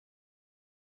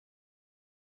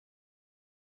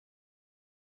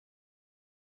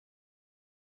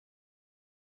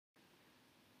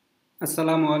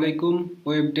আসসালামু আলাইকুম।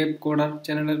 ওয়েবডেভ কোডার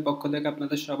চ্যানেলের পক্ষ থেকে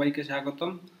আপনাদের সবাইকে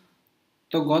স্বাগতম।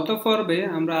 তো গত পর্বে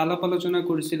আমরা আলাপ আলোচনা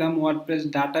করেছিলাম ওয়ার্ডপ্রেস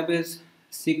ডাটাবেস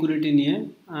সিকিউরিটি নিয়ে।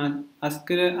 আর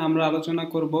আজকে আমরা আলোচনা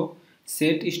করব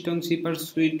set strong sipper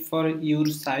sweet for your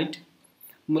site.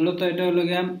 মূলত এটা হলো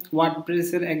গিয়ে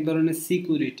ওয়ার্ডপ্রেসের এক ধরনের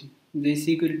সিকিউরিটি, যে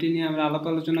সিকিউরিটি নিয়ে আমরা আলাপ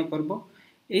আলোচনা করব।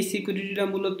 এই সিকিউরিটিটা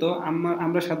মূলত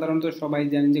আমরা সাধারণত সবাই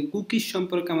জানি যে কুকিজ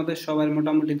সম্পর্কে আমাদের সবার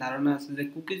মোটামুটি ধারণা আছে যে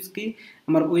কুকিজ কি।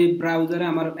 আমার ওয়েব ব্রাউজারে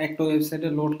আমার একটা ওয়েবসাইটে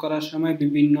লোড করার সময়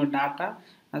বিভিন্ন ডাটা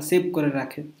সেভ করে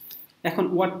রাখে। এখন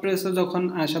ওয়ার্ডপ্রেসে যখন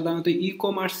সাধারণত ই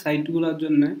কমার্স সাইটগুলোর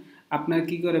জন্য আপনার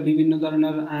কি করে বিভিন্ন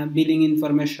ধরনের বিলিং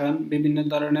ইনফরমেশন, বিভিন্ন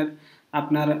ধরনের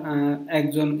আপনার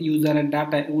একজন ইউজারের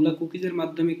ডাটা, এগুলো কুকিজের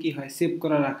মাধ্যমে কি হয় সেভ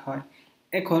করে রাখা হয়।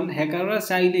 এখন হ্যাকাররা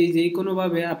চাইলেই যে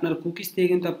কোনোভাবে আপনার কুকিজ থেকে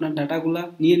কিন্তু আপনার ডাটাগুলা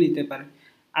নিয়ে নিতে পারে।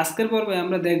 আজকের পর্বে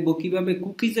আমরা দেখব কিভাবে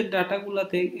কুকিজের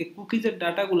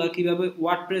ডাটাগুলা কিভাবে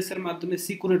ওয়ার্ডপ্রেসের মাধ্যমে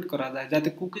সিকিউরেট করা যায়, যাতে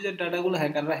কুকিজের ডাটাগুলো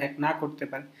হ্যাকাররা হ্যাক না করতে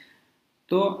পারে।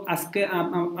 তো আজকে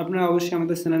আপনারা অবশ্যই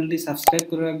আমাদের চ্যানেলটি সাবস্ক্রাইব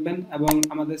করে রাখবেন এবং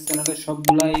আমাদের চ্যানেলের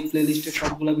সবগুলা এই প্লেলিস্টের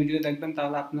সবগুলা ভিডিও দেখবেন,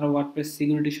 তাহলে আপনারা ওয়ার্ডপ্রেস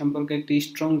সিকিউরিটি সম্পর্কে একটি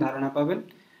স্ট্রং ধারণা পাবেন।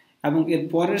 এবং এর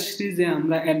পরের সিরিজে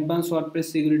আমরা অ্যাডভান্স ওয়ার্ডপ্রেস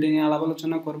সিকিউরিটি নিয়ে আলাপ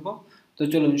আলোচনা করব। তো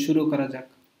চলুন শুরু করা যাক।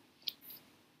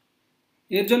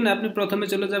 এর জন্য আপনি প্রথমে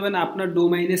চলে যাবেন আপনার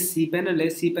ডোমাইনের সি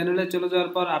প্যানেলে চলে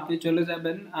যাওয়ার পর আপনি চলে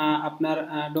যাবেন আপনার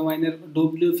ডোমাইনের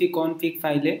ডব্লিউপি কনফিগ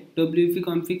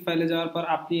ফাইলে যাওয়ার পর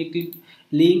আপনি একটি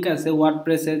লিঙ্ক আছে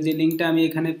ওয়ার্ডপ্রেসের, যে লিঙ্কটা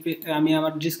আমি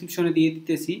আমার ডিসক্রিপশনে দিয়ে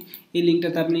দিতেছি। এই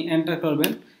লিঙ্কটাতে আপনি এন্টার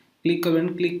করবেন,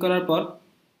 ক্লিক করার পর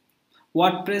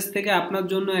ওয়ার্ডপ্রেস থেকে আপনার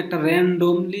জন্য একটা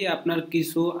র্যান্ডমলি আপনার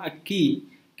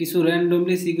কিছু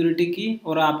র্যান্ডমলি সিকিউরিটি কি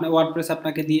ওরা আপনার ওয়ার্ডপ্রেস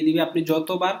আপনাকে দিয়ে দিবে। আপনি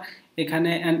যতবার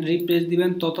এখানে রিপ্লেস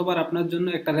দিবেন ততবার আপনার জন্য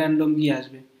একটা র্যান্ডম কি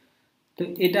আসবে। তো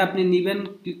এটা আপনি নেবেন,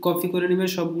 কপি করে নেবেন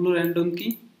সবগুলো র্যান্ডম কি।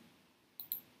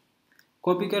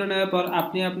 কপি করে নেওয়ার পর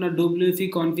আপনি আপনার ডব্লিউপি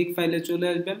কনফিগ ফাইলে চলে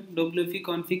আসবেন। ডব্লিউপি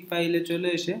কনফিগ ফাইলে চলে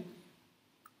এসে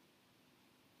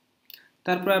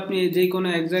তারপর আপনি যে কোনো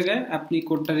এক জায়গায় আপনি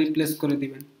কোডটা রিপ্লেস করে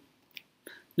দিবেন।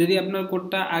 যদি আপনার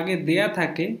কোডটা আগে দেয়া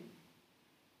থাকে,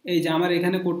 এই যে আমার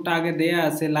এখানে কোডটা আগে দেয়া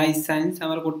আছে লাইসেন্স,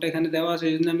 আমার কোডটা এখানে দেওয়া আছে,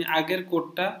 এই জন্য আমি আগের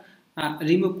কোডটা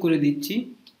রিমুভ করে দিচ্ছি।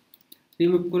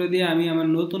 রিমুভ করে দিয়ে আমি আমার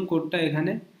নতুন কোডটা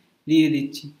এখানে দিয়ে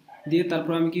দিচ্ছি, দিয়ে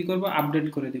তারপর আমি কি করব, আপডেট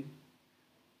করে দেব।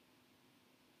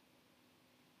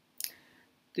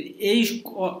 তো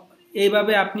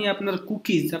এইভাবে আপনি আপনার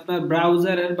আপনার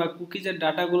ব্রাউজারের বা কুকিজের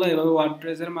ডাটাগুলো এভাবে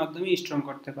ওয়ার্ডপ্রেসের মাধ্যমে স্ট্রং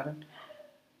করতে পারেন।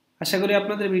 আশা করি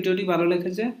আপনাদের ভিডিওটি ভালো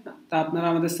লেগেছে। তা আপনারা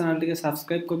আমাদের চ্যানেলটিকে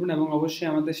সাবস্ক্রাইব করবেন এবং অবশ্যই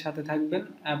আমাদের সাথে থাকবেন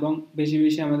এবং বেশি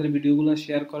বেশি আমাদের ভিডিওগুলো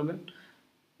শেয়ার করবেন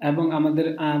এবং আমাদের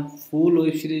ফুল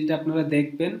ওয়েব সিরিজটা আপনারা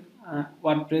দেখবেন।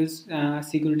 ওয়ার্ডপ্রেস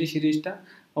সিকিউরিটি সিরিজটা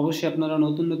অবশ্যই আপনারা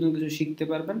নতুন নতুন কিছু শিখতে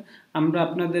পারবেন। আমরা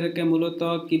আপনাদেরকে মূলত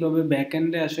কিভাবে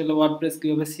ব্যাকএন্ডে আসলে ওয়ার্ডপ্রেস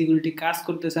কিভাবে সিকিউরিটি কাজ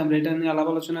করতেছে আমরা এটা নিয়ে আলাপ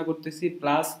আলোচনা করতেছি,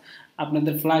 প্লাস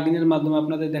আপনাদের প্লাগইনের মাধ্যমে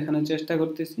আপনাদের দেখানোর চেষ্টা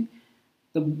করতেছি।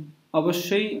 তো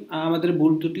অবশ্যই আমাদের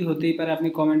ভুল ত্রুটি হতেই পারে, আপনি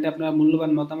কমেন্টে আপনার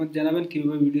মূল্যবান মতামত জানাবেন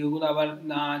কিভাবে ভিডিওগুলো আবার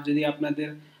যদি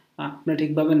আপনারা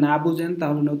ঠিকভাবে না বুঝেন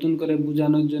তাহলে নতুন করে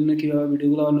বোঝানোর জন্য কিভাবে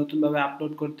ভিডিওগুলো আবার নতুনভাবে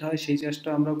আপলোড করতে হয় সেই চেষ্টা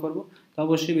আমরা করব। তো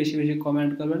অবশ্যই বেশি বেশি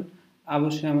কমেন্ট করবেন,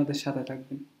 অবশ্যই আমাদের সাথে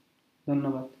থাকবেন।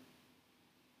 ধন্যবাদ।